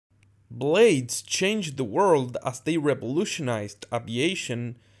Blades changed the world as they revolutionized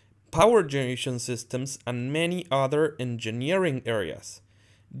aviation, power generation systems, and many other engineering areas.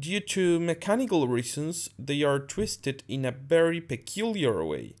 Due to mechanical reasons, they are twisted in a very peculiar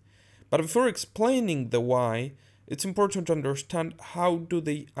way. But before explaining the why, it's important to understand how do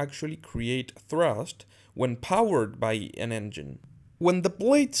they actually create thrust when powered by an engine. When the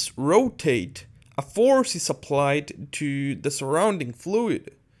blades rotate, a force is applied to the surrounding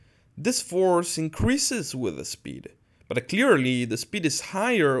fluid. This force increases with the speed, but clearly the speed is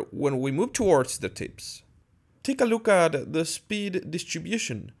higher when we move towards the tips. Take a look at the speed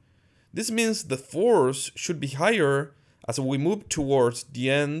distribution. This means the force should be higher as we move towards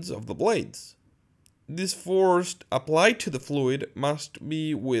the ends of the blades. This force applied to the fluid must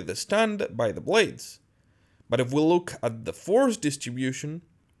be withstood by the blades. But if we look at the force distribution,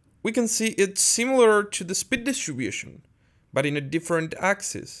 we can see it's similar to the speed distribution, but in a different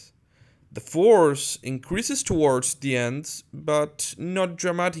axis. The force increases towards the ends, but not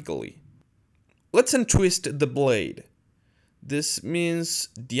dramatically. Let's untwist the blade. This means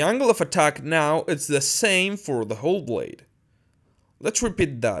the angle of attack now is the same for the whole blade. Let's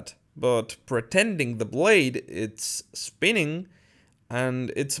repeat that, but pretending the blade is spinning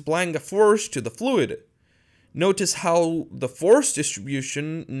and it's applying a force to the fluid. Notice how the force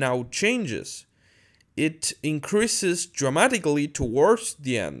distribution now changes. It increases dramatically towards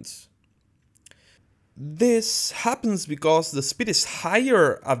the ends. This happens because the speed is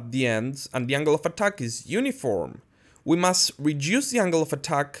higher at the ends and the angle of attack is uniform. We must reduce the angle of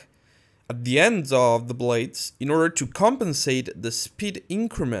attack at the ends of the blades in order to compensate the speed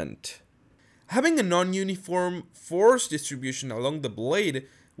increment. Having a non-uniform force distribution along the blade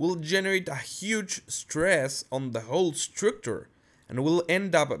will generate a huge stress on the whole structure and will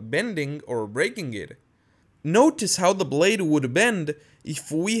end up bending or breaking it. Notice how the blade would bend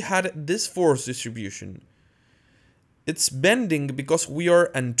if we had this force distribution. It's bending because we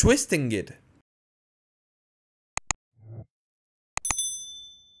are untwisting it.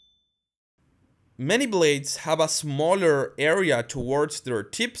 Many blades have a smaller area towards their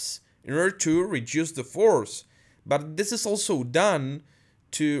tips in order to reduce the force, but this is also done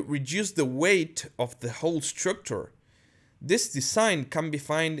to reduce the weight of the whole structure. This design can be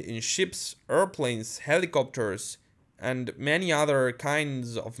found in ships, airplanes, helicopters, and many other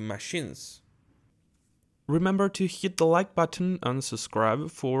kinds of machines. Remember to hit the like button and subscribe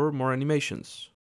for more animations.